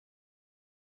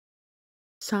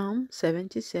Psalm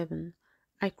 77.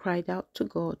 I cried out to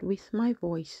God with my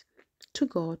voice, to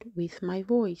God with my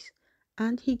voice,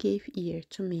 and he gave ear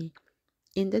to me.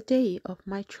 In the day of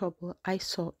my trouble I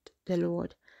sought the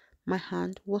Lord. My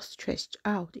hand was stretched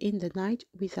out in the night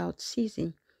without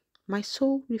ceasing. My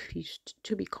soul refused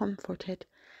to be comforted.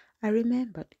 I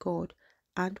remembered God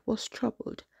and was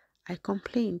troubled. I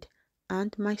complained,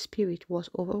 and my spirit was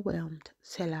overwhelmed.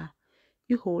 Selah.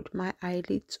 You hold my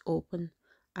eyelids open.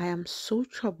 I am so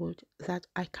troubled that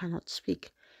I cannot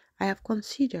speak. I have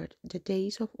considered the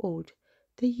days of old,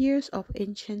 the years of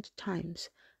ancient times.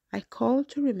 I call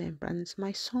to remembrance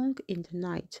my song in the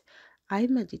night. I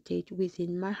meditate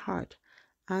within my heart,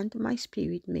 and my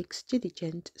spirit makes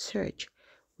diligent search.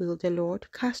 Will the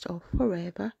Lord cast off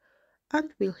forever?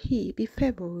 And will he be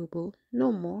favorable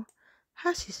no more?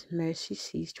 Has his mercy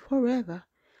ceased forever?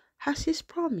 Has his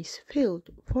promise failed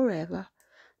forever?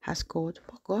 Has God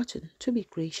forgotten to be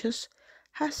gracious?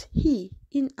 Has he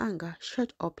in anger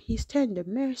shut up his tender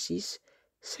mercies?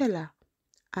 Selah.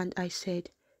 And I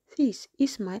said, This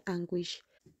is my anguish,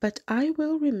 but I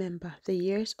will remember the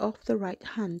years of the right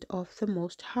hand of the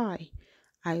Most High.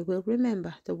 I will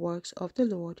remember the works of the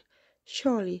Lord.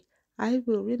 Surely I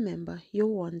will remember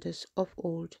your wonders of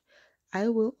old. I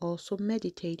will also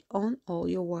meditate on all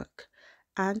your work,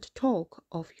 and talk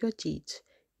of your deeds.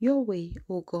 Your way,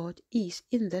 O God, is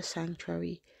in the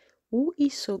sanctuary. Who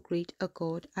is so great a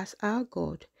God as our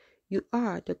God? You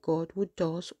are the God who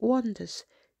does wonders.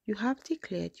 You have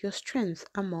declared your strength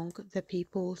among the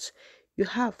peoples. You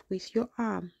have with your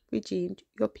arm redeemed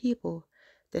your people,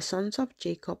 the sons of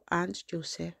Jacob and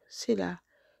Joseph. Selah.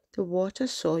 The waters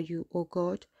saw you, O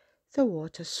God. The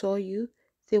waters saw you.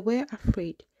 They were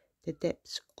afraid. The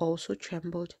depths also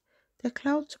trembled. The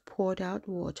clouds poured out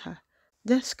water.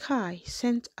 The sky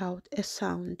sent out a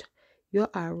sound.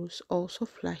 Your arrows also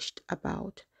flashed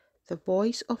about. The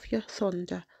voice of your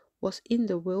thunder was in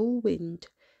the whirlwind.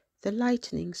 The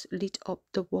lightnings lit up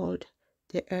the world.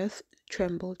 The earth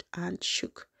trembled and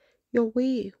shook. Your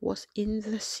way was in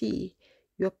the sea,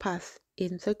 your path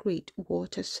in the great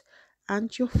waters,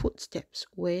 and your footsteps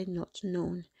were not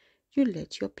known. You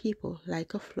led your people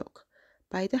like a flock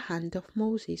by the hand of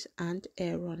Moses and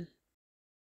Aaron.